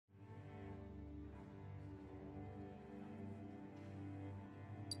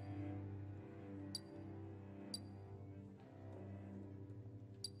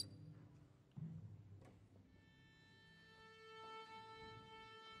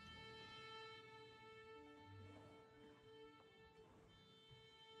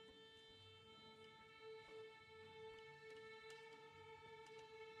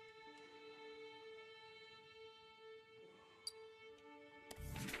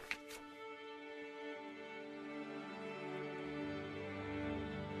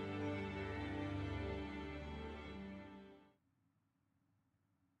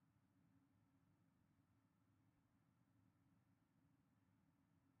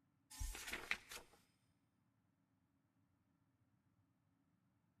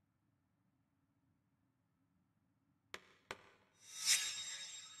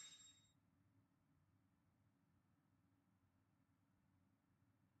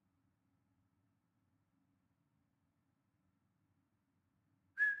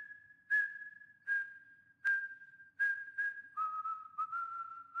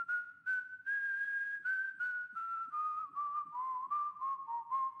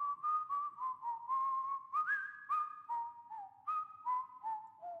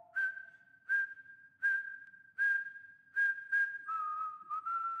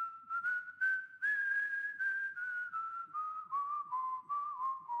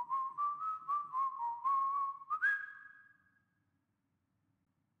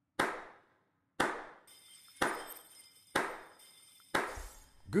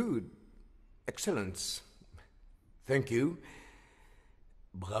Good. Excellent. Thank you.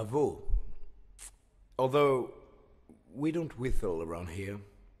 Bravo. Although, we don't whistle around here.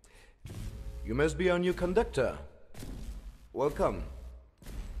 You must be our new conductor. Welcome.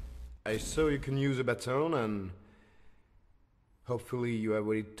 I saw you can use a baton and hopefully you have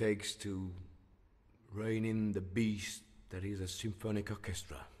what it takes to rein in the beast that is a symphonic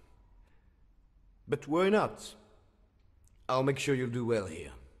orchestra. But why not? I'll make sure you'll do well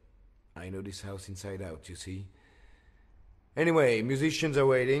here. I know this house inside out, you see. Anyway, musicians are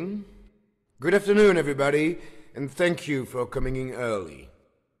waiting. Good afternoon, everybody, and thank you for coming in early.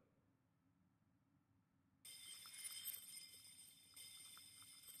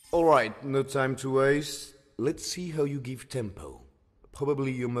 Alright, no time to waste. Let's see how you give tempo.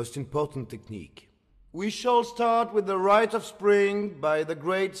 Probably your most important technique. We shall start with the Rite of Spring by the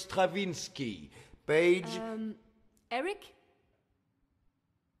great Stravinsky. Page... Eric?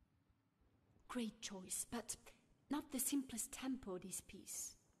 Great choice, but not the simplest tempo, this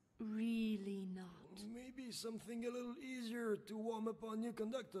piece. Really not. Maybe something a little easier to warm up our new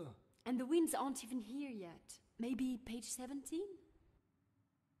conductor. And the winds aren't even here yet. Maybe page 17?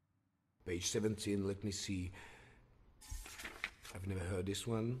 Page 17, let me see. I've never heard this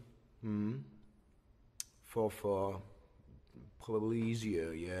one. 4/4. Probably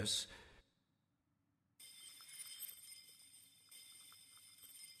easier, yes.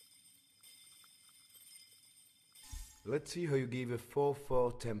 Let's see how you give a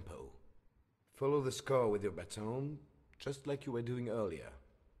 4/4 tempo. Follow the score with your baton, just like you were doing earlier.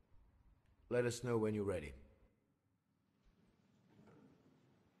 Let us know when you're ready.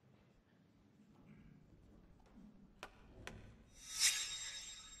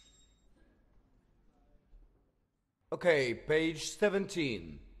 Okay, page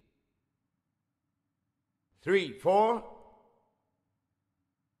 17. 3/4.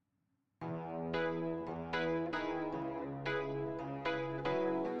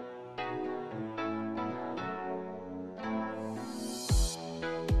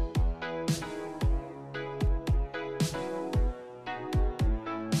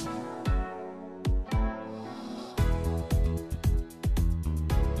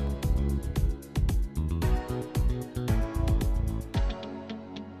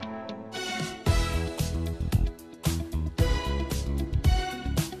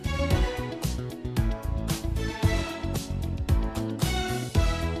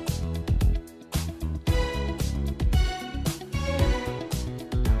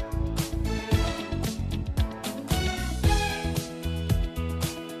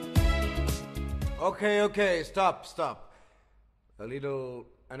 Okay, stop. A little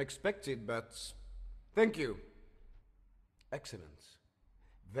unexpected, but thank you. Excellent.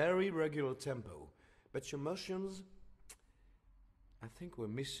 Very regular tempo, but your motions, I think we're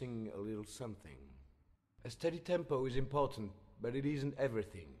missing a little something. A steady tempo is important, but it isn't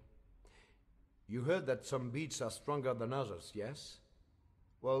everything. You heard that some beats are stronger than others, yes?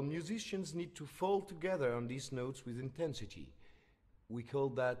 Well, musicians need to fall together on these notes with intensity. We call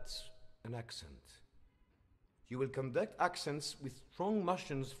that an accent. You will conduct accents with strong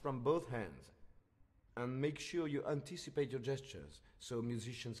motions from both hands and make sure you anticipate your gestures so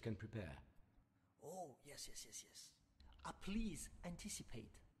musicians can prepare. Oh, yes. Please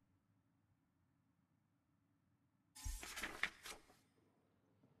anticipate.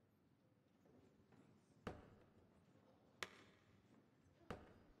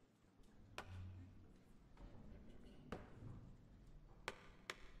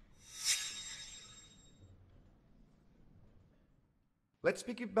 Let's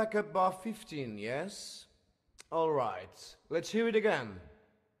pick it back up bar 15, yes? All right, let's hear it again.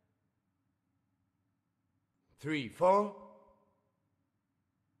 3/4.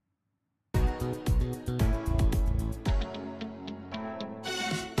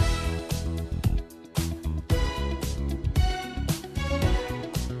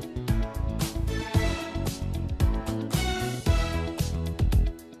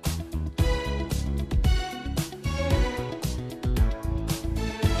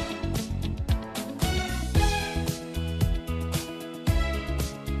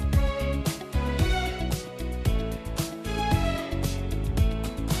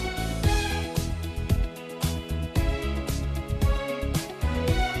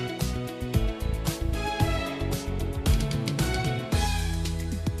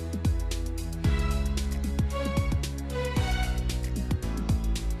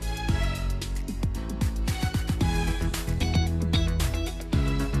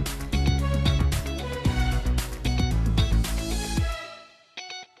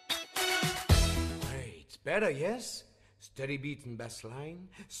 Better, yes? steady beat and bass line,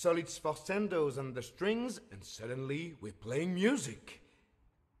 solid sforcendos on the strings, and suddenly we're playing music.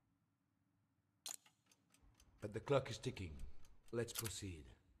 But the clock is ticking. Let's proceed.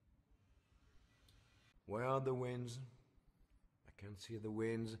 Where are the winds? I can't see the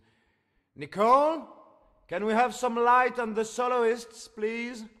winds. Nicole? Can we have some light on the soloists,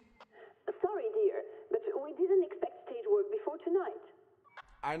 please? Sorry, dear, but we didn't expect stage work before tonight.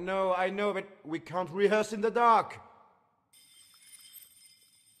 I know, but we can't rehearse in the dark.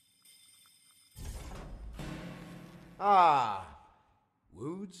 Ah,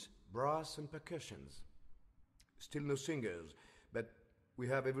 woods, brass and percussions. Still no singers, but we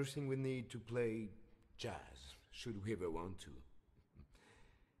have everything we need to play jazz, should we ever want to.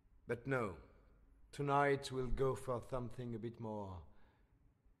 But no, tonight we'll go for something a bit more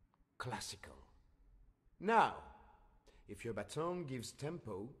classical. Now, if your baton gives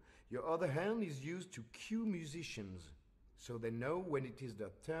tempo, your other hand is used to cue musicians, so they know when it is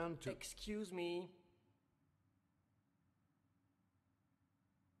their turn to... Excuse me.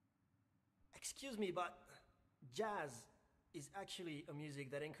 Excuse me, but jazz is actually a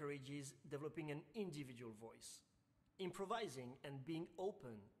music that encourages developing an individual voice, improvising and being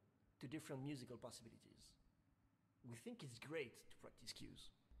open to different musical possibilities. We think it's great to practice cues.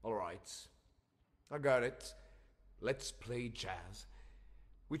 All right, I got it. Let's play jazz.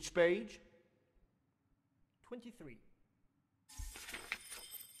 Which page? 23.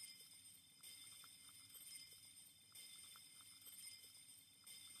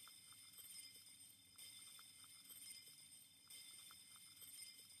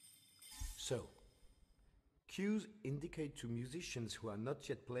 So, cues indicate to musicians who are not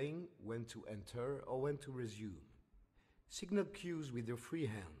yet playing when to enter or when to resume. Signal cues with your free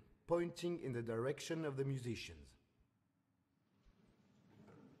hand, pointing in the direction of the musicians.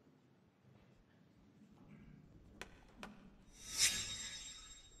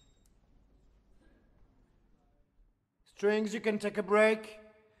 Strings, you can take a break.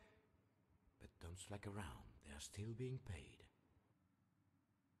 But don't slack around, they are still being paid.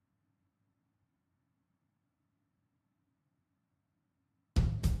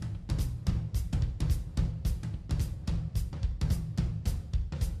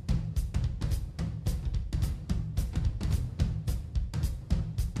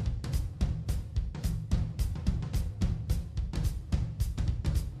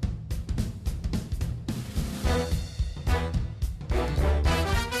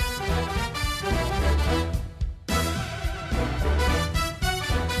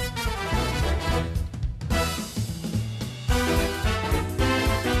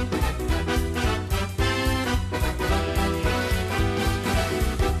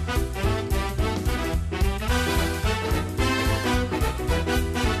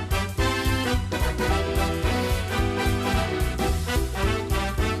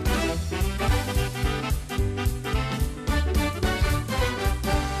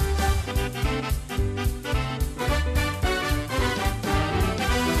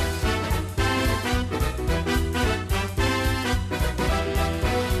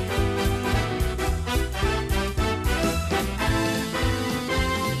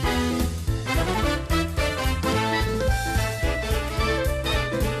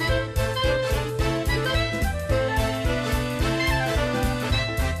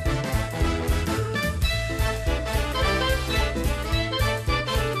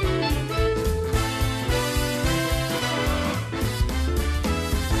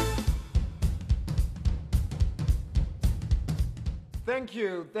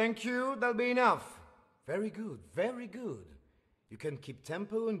 Thank you, that'll be enough. Very good, very good. You can keep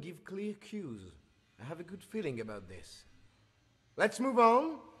tempo and give clear cues. I have a good feeling about this. Let's move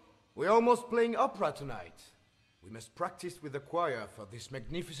on. We're almost playing opera tonight. We must practice with the choir for this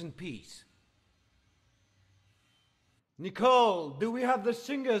magnificent piece. Nicole, do we have the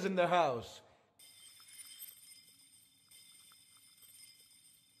singers in the house?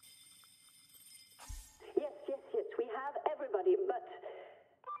 Yes, we have everybody, but...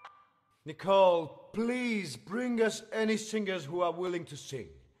 Nicole, please bring us any singers who are willing to sing.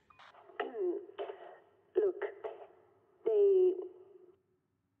 Look,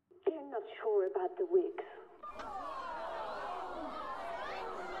 they're not sure about the wigs.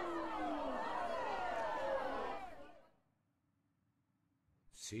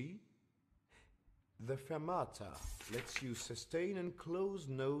 See? The fermata lets you sustain and close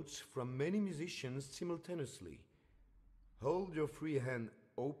notes from many musicians simultaneously. Hold your free hand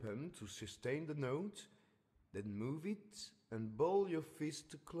open to sustain the note, then move it and ball your fist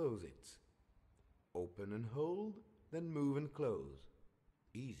to close it. Open and hold, then move and close.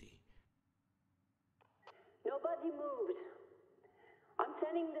 Easy. Nobody moved.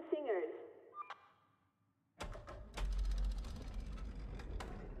 scanning the singers.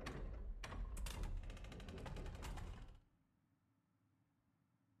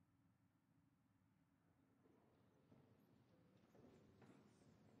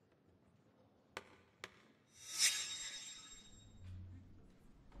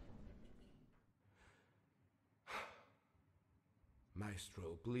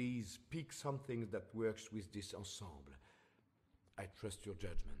 Maestro, please pick something that works with this ensemble. I trust your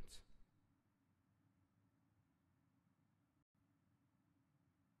judgment.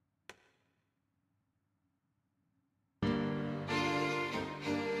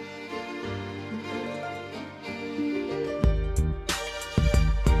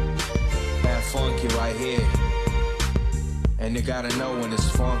 That funky right here. And you gotta know when it's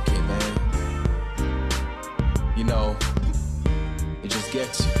funky, man. You know, it just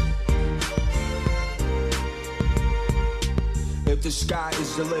gets you. If the sky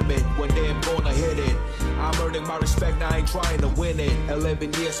is the limit, when they're born I hit it. I'm earning my respect, I ain't trying to win it.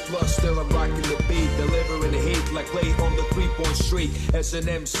 11 years plus, still I'm rocking the beat. Delivering the heat like play on the 3-point streak. As an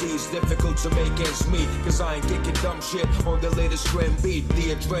MC, it's difficult to make ends meet. Cause I ain't kicking dumb shit on the latest trend beat.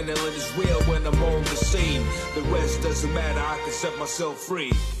 The adrenaline is real when I'm on the scene. The rest doesn't matter, I can set myself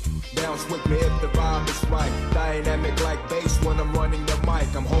free. Bounce with me if the vibe is right. Dynamic like bass when I'm running the mic.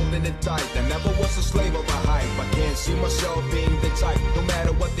 I'm holding it tight. I never was a slave of a hype. I can't see myself being the type. No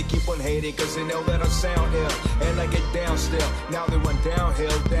matter what they keep on hating, cause they know that I sound ill. And I get down still. Now they run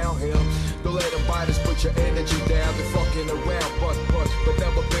downhill, downhill. Don't let them bite us, put your energy down. They're fucking around, but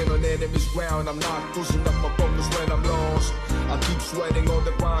never been on enemy's ground. I'm not losing up my focus when I'm lost. I keep sweating on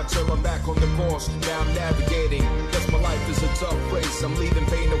the grind till I'm back on the course. Now I'm navigating, cause my life is a tough race. I'm leaving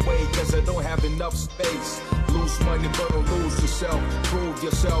pain away cause I don't have enough space. Lose money but don't lose yourself. Prove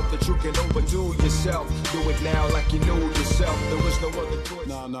yourself that you can overdo yourself. Do it now like you knew yourself. There was no other choice.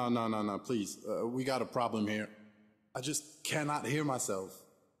 No, please. We got a problem here. I just cannot hear myself.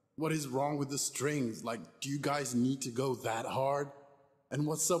 What is wrong with the strings? Like, do you guys need to go that hard? And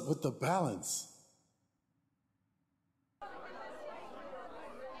what's up with the balance?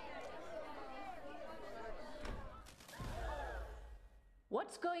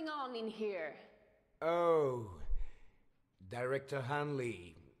 What's going on in here? Oh, Director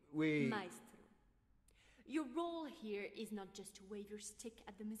Hanley, Maestro, your role here is not just to wave your stick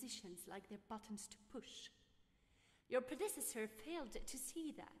at the musicians like they're buttons to push. Your predecessor failed to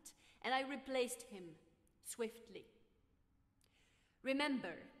see that, and I replaced him swiftly.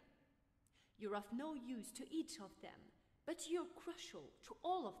 Remember, you're of no use to each of them, but you're crucial to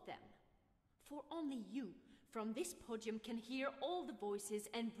all of them. For only you, from this podium, can hear all the voices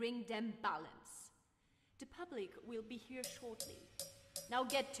and bring them balance. The public will be here shortly. Now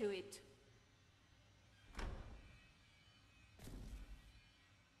get to it.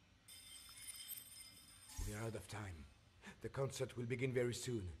 we are out of time. The concert will begin very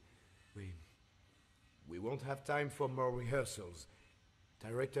soon. We won't have time for more rehearsals.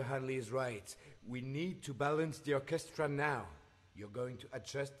 Director Hanley is right. We need to balance the orchestra now. You're going to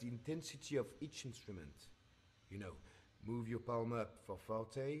adjust the intensity of each instrument. You know, move your palm up for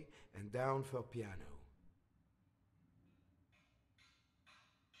forte and down for piano.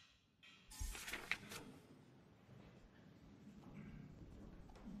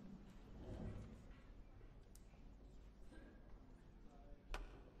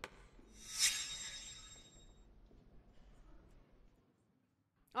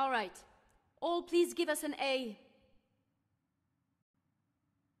 All right. All please give us an A.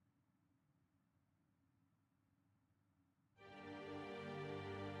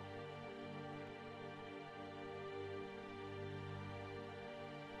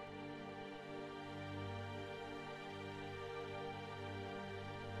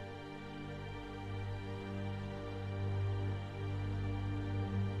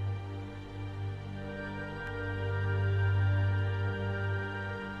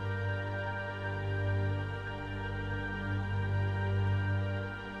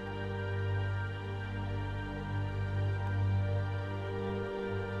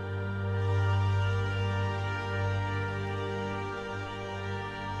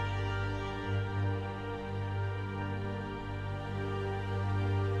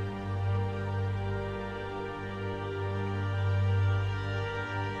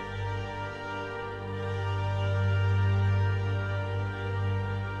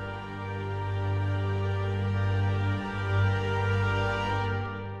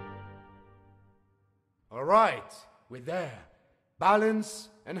 All right, we're there. Balance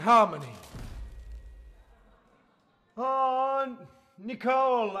and harmony. Oh,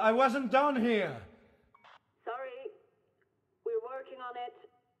 Nicole, I wasn't done here. Sorry, we're working on it.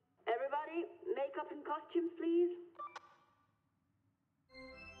 in costumes, please?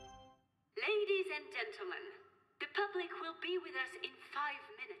 Ladies and gentlemen, the public will be with us in 5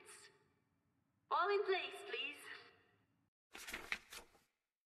 minutes. All in place, please.